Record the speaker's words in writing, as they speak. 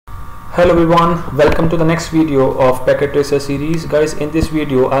Hello everyone, welcome to the next video of Packet Tracer series. Guys, in this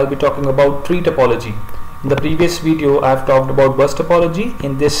video I'll be talking about tree topology. In the previous video I've talked about bus topology.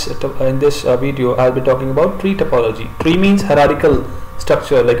 In this video I'll be talking about tree topology. Tree means hierarchical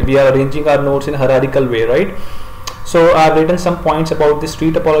structure, like we are arranging our nodes in a hierarchical way, right? So I've written some points about this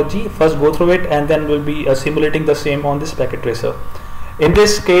tree topology. First go through it and then we'll be simulating the same on this Packet Tracer. In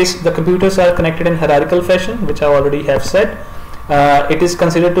this case the computers are connected in hierarchical fashion, which I already have said. It is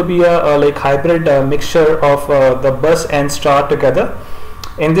considered to be a like hybrid mixture of the bus and star together.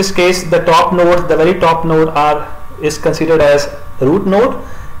 In this case, the top node, the very top node is considered as root node.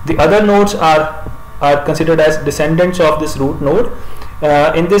 The other nodes are considered as descendants of this root node.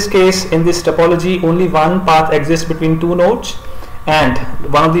 In this case, in this topology, only one path exists between two nodes, and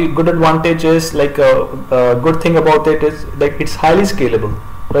one of the good advantages, like a good thing about it, is like it's highly scalable.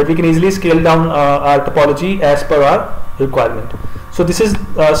 Right, we can easily scale down our topology as per our requirement. So this is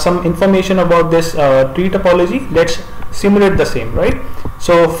some information about this tree topology. Let's simulate the same, right?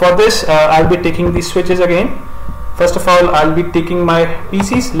 So for this I'll be taking the switches again. First of all, I'll be taking my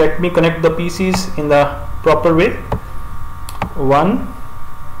PCs. Let me connect the PCs in the proper way. 1,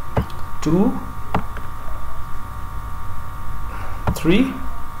 2, 3.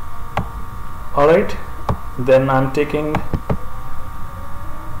 Alright, then I'm taking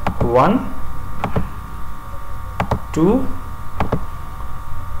 1, 2,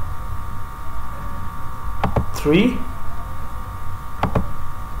 3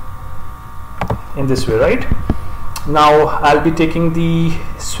 in this way, right? Now I'll be taking the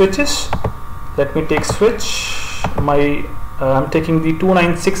switches. Let me take switch. I'm taking the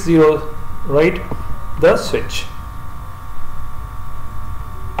 2960, right? The switch.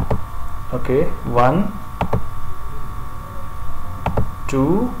 Okay, 1,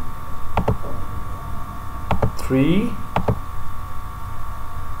 2, 3,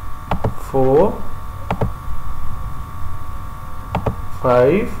 4,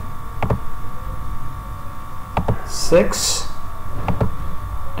 5, 6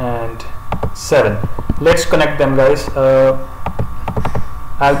 and 7. Let's connect them, guys.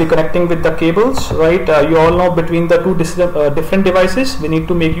 I'll be connecting with the cables, right? You all know between the two different devices we need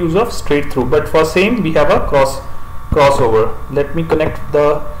to make use of straight through, but for same we have a crossover. Let me connect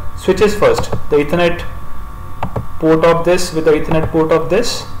the switches first. The Ethernet port of this with the Ethernet port of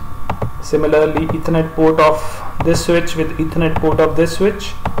this. Similarly, Ethernet port of this switch with Ethernet port of this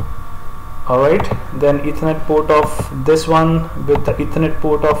switch. Alright, then Ethernet port of this one with the Ethernet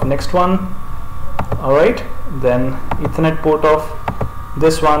port of next one. Alright, then Ethernet port of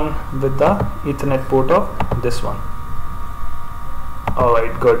this one with the Ethernet port of this one.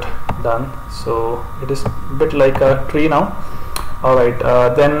 Alright, good, done. So it is a bit like a tree now. Alright,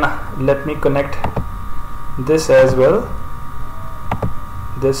 then let me connect this as well,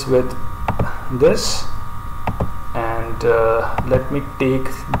 this with this, and let me take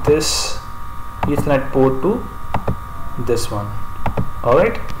this Ethernet port to this one.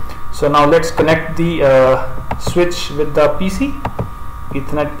 Alright, so now let's connect the switch with the PC.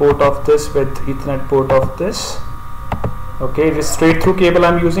 Ethernet port of this with Ethernet port of this. Okay, this straight through cable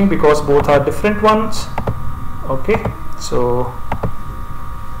I'm using because both are different ones. Okay, so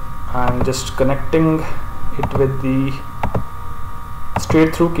I'm just connecting it with the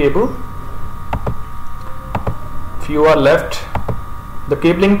straight through cable. Few are left. The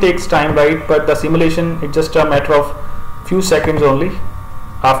cabling takes time, right? But the simulation, it's just a matter of few seconds only.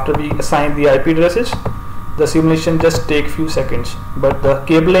 After we assign the IP addresses, the simulation just take few seconds, but the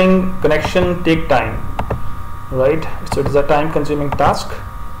cabling connection take time, right? So it is a time consuming task.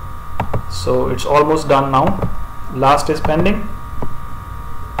 So it's almost done now. Last is pending.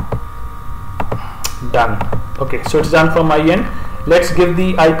 Done. Okay, so it's done from my end. Let's give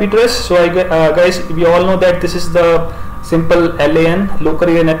the IP address. So guys, we all know that this is the simple LAN, local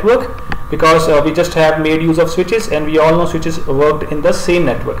area network, because we just have made use of switches, and we all know switches worked in the same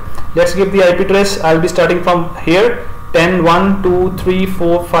network. Let's give the IP address. I'll be starting from here, 10, 1, 2, 3,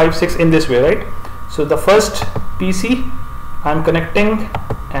 4, 5, 6 in this way, right? So the first PC I'm connecting,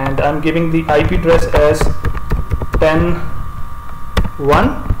 and I'm giving the IP address as 10,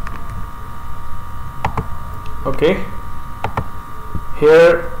 1. Okay,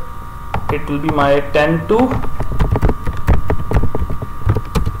 here it will be my 10, 2.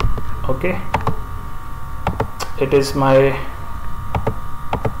 Okay, it is my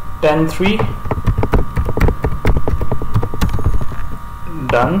 10, 3.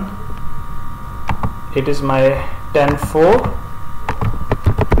 Done. It is my 10, 4.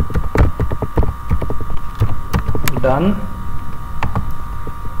 Done.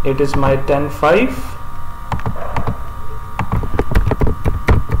 It is my 10, 5.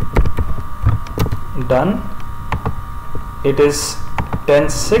 done. It is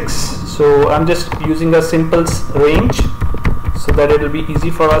 10.6, so I'm just using a simple range so that it will be easy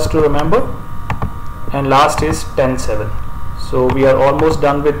for us to remember, and last is 10.7. so we are almost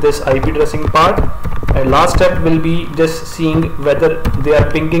done with this IP addressing part, and last step will be just seeing whether they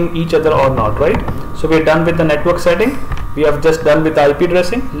are pinging each other or not, right? So we're done with the network setting, we have just done with the IP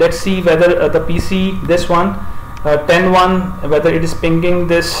addressing. Let's see whether the PC, this one 10.1, whether it is pinging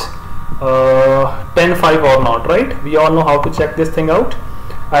this 10.5 or not, right? We all know how to check this thing out.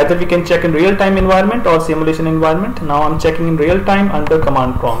 Either we can check in real-time environment or simulation environment. Now I'm checking in real time under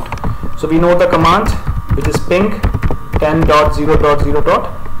command prompt. So we know the command, which is ping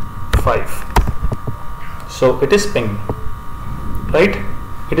 10.0.0.5. so it is pinging, right?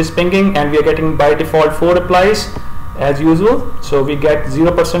 It is pinging, and we are getting by default 4 replies as usual, so we get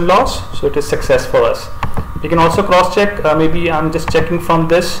 0% loss, so it is success for us. We can also cross check, maybe I'm just checking from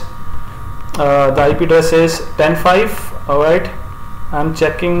this, the IP address is 10.5, alright. I'm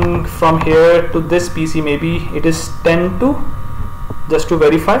checking from here to this PC, maybe it is 10.2, just to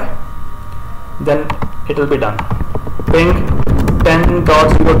verify, then it will be done. Ping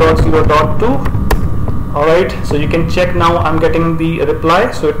 10.0.0.2. alright, so you can check now. I'm getting the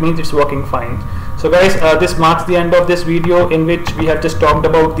reply, so it means it's working fine. So guys, this marks the end of this video, in which we have just talked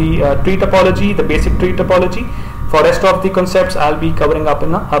about the tree topology, the basic tree topology. For rest of the concepts I'll be covering up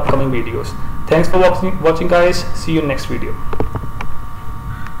in the upcoming videos. Thanks for watching guys. See you in next video.